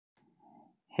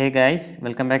Hey guys,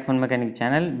 welcome back Phone Mechanic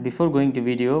channel. Before going to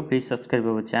video, please subscribe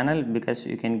our channel because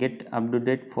you can get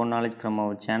up-to-date phone knowledge from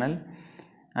our channel.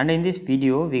 And in this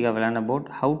video, we have learned about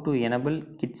how to enable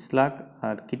Kids Lock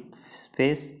or Kid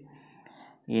Space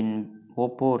in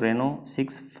OPPO Reno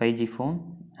 6 5G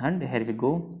phone. And here we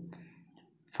go.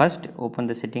 First, open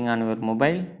the setting on your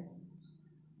mobile.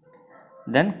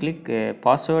 Then click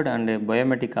password and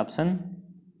biometric option.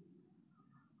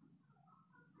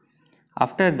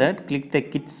 After that, click the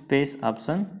Kit Space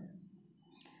option.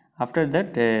 After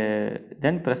that,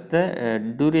 then press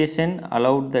the duration,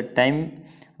 allowed the time,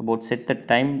 about set the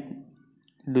time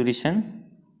duration,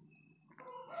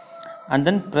 and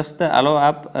then press the allow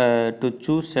app to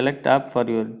choose select app for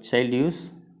your child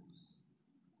use.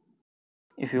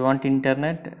 If you want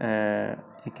internet,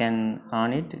 you can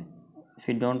on it. If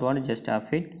you don't want, just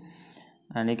off it,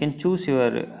 and you can choose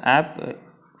your app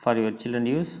for your children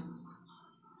use.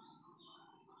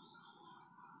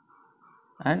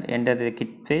 And enter the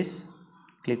kit phase,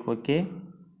 click OK.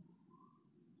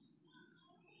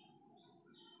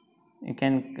 You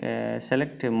can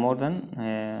select more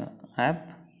than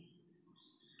app.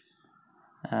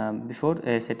 Before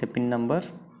set a pin number,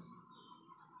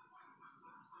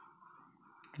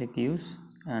 click use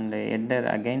and enter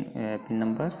again pin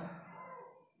number.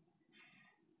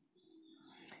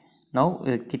 Now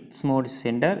kids mode is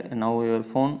enter. Now your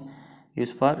phone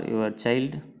use for your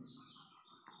child.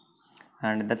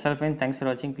 And that's all fine. Thanks for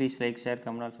watching. Please like, share,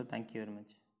 comment also. Thank you very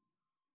much.